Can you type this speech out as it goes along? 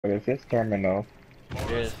But it's his terminal. It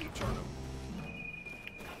is.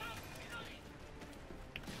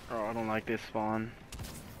 Oh, I don't like this spawn.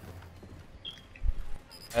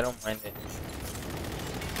 I don't mind it.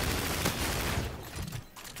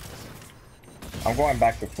 I'm going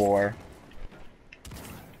back to 4.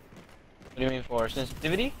 What do you mean for?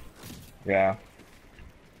 Sensitivity? Yeah.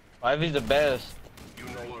 5 is the best. You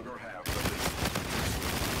no longer have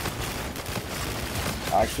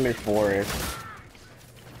Actually, 4 is.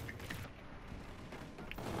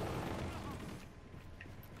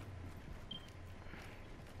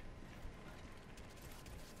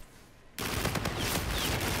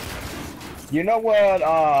 You know what,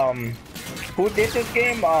 who did this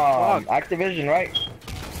game? Activision, right?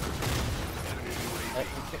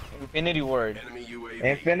 Infinity Ward. enemy UAV.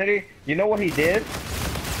 Infinity? You know what he did?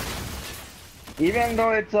 Even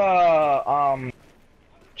though it's a,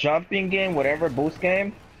 jumping game, whatever, boost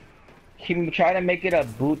game, he tried to make it a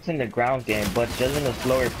boots in the ground game, but just in a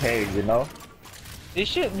slower pace, you know?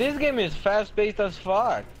 This game is fast paced as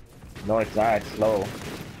fuck. No, it's not, it's slow.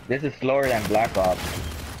 This is slower than Black Ops.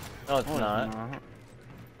 No, it's not. I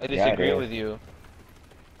Yeah, it disagree is. with you.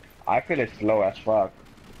 I feel it's slow as fuck.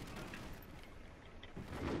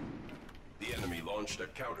 The enemy launched a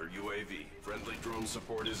counter UAV. Friendly drone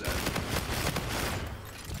support is active.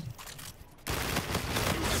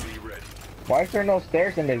 UAV ready. Why is there no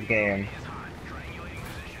stairs in this game?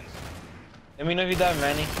 Let me know if you die,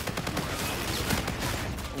 Manny.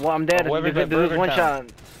 Well, I'm dead. Whoever did There's Burger one Town.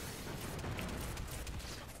 shot.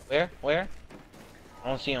 Where? Where? I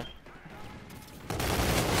don't see him.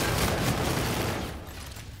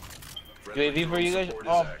 Friendly UAV for drone you guys? support is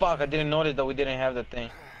Oh active. fuck, I didn't notice that we didn't have the thing.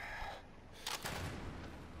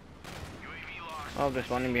 Oh, they're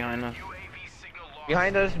spawning behind us.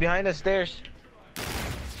 Behind us, stairs.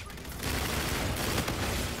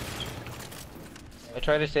 I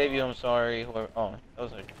tried to save you, I'm sorry. Whoever, oh, that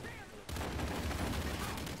was a...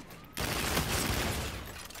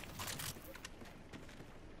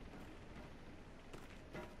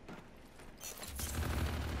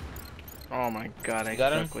 Oh my god, I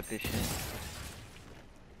got him? suck with this shit.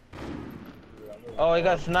 Oh, he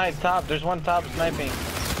got sniped top. There's one top sniping.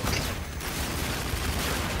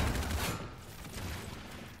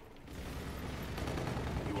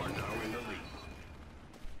 You are now in the lead.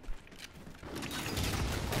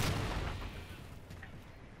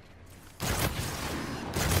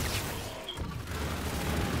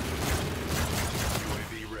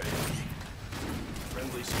 UAV ready.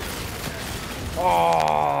 Friendly scanner active.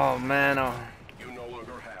 Oh man, oh. You no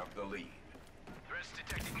longer have the lead. Threats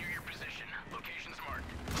detected near your position. Locations marked.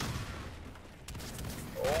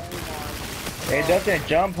 It doesn't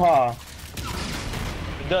jump, huh?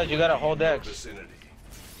 It does, you gotta hold X. Vicinity.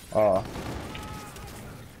 Oh.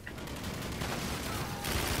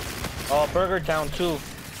 Oh, Burger Town too.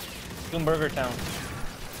 Doom Burger Town.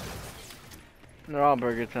 They're all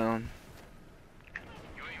Burger Town.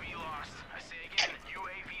 UAV lost. I say again,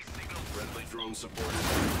 UAV signal. Friendly drone support is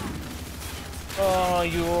active. Oh,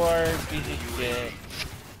 you are a piece of shit.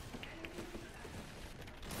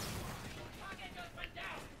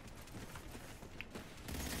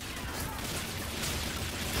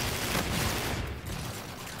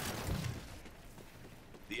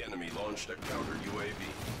 The enemy launched a counter UAV.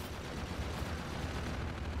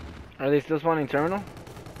 Are they still spawning terminal?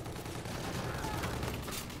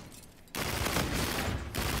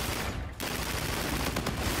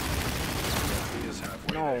 He is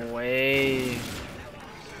halfway No there. way.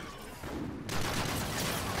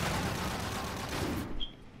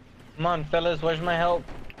 Come on, fellas, where's my help?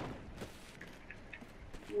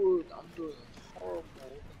 Dude, I'm doing horrible.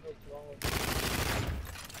 What the hell's wrong with me?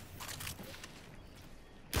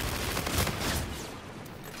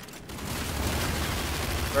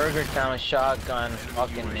 Burger Town shotgun,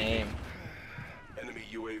 fucking name. Enemy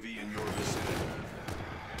UAV in your vicinity.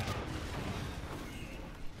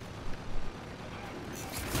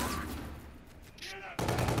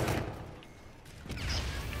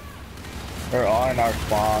 They're all in our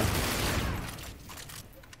spawn.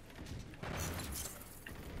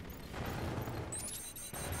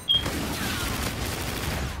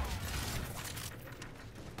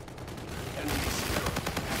 Enemy scanner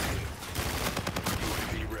active.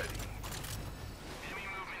 UAV ready. Enemy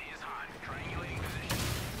movement is hot. Triangulating position.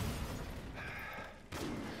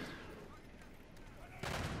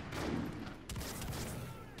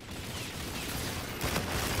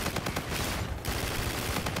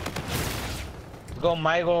 Go,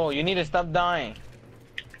 Michael, you need to stop dying.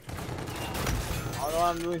 I don't know why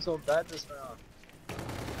I'm doing so bad this round.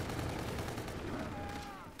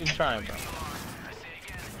 Keep trying, bro. I say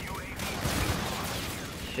again, UAV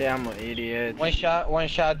Shit, I'm an idiot. One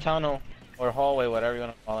shot tunnel or hallway, whatever you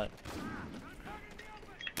wanna call it.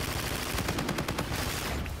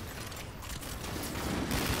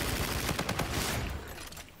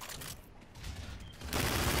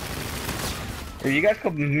 If you guys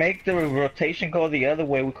could make the rotation go the other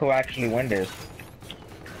way, we could actually win this.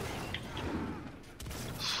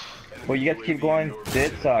 But you guys keep going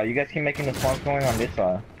this side. You guys keep making the spawns going on this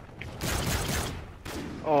side.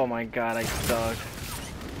 Oh my god, I suck.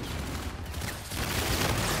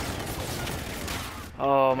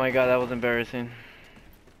 Oh my god, that was embarrassing.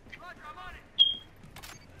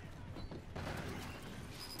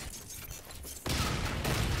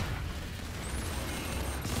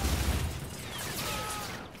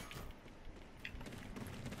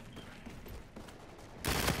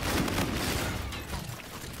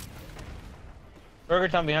 Burger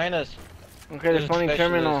Town behind us. Okay, they're There's a spawning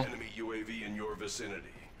terminal. Enemy UAV in your vicinity.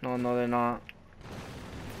 No, they're not.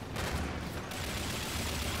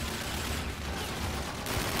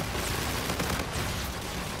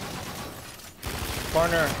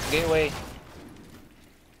 Corner, gateway.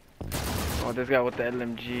 Oh, this guy with the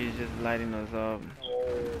LMG is just lighting us up.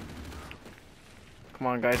 Come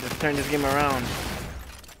on, guys, let's turn this game around.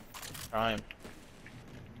 Prime.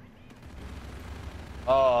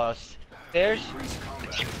 Oh, stairs.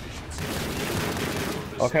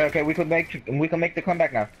 Okay, we can make the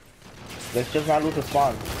comeback now. Let's just not lose the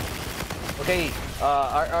spawn. Okay,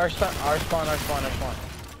 our spawn.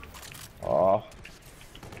 Oh.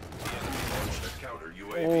 Launched a counter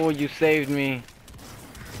UAV. Oh, you saved me.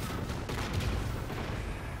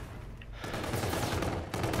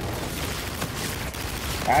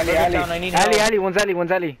 Ali, Burger Ali. Town, I need help. Ali,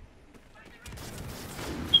 one's Ali.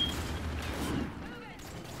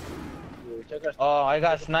 Check our Oh, I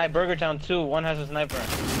got snipe. Burger Town 2. One has a sniper.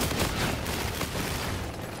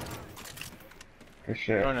 For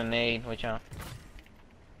sure. Throwing a nade. Watch out.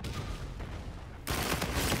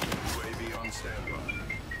 UAV on standby.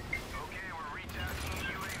 Okay, we're retasking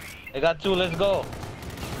UAV. They got 2. Let's go.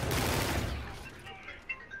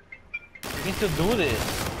 We can still do this.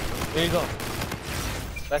 Here you go.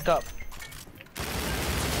 Back up.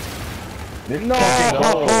 This No! fucking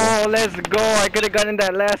goal. Oh, let's go! I could have gotten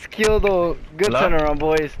that last kill though. Good Hello? turnaround,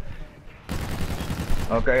 boys.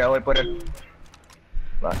 Okay, I will put it.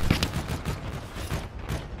 Bye.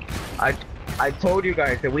 I told you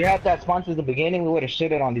guys that we had that spawn since the beginning. We would have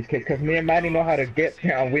shitted on these kids because me and Maddie know how to get.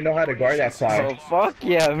 We know how to guard that Oh side. fuck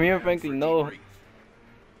yeah! Me and Franklin know.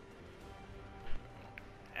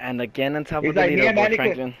 And again on top It's of the like me and leaderboard, Manny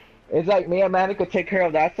Franklin. It's like me and Manny could take care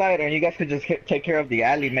of that side, and you guys could just take care of the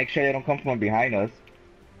alley. Make sure they don't come from behind us.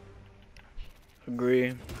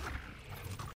 Agree.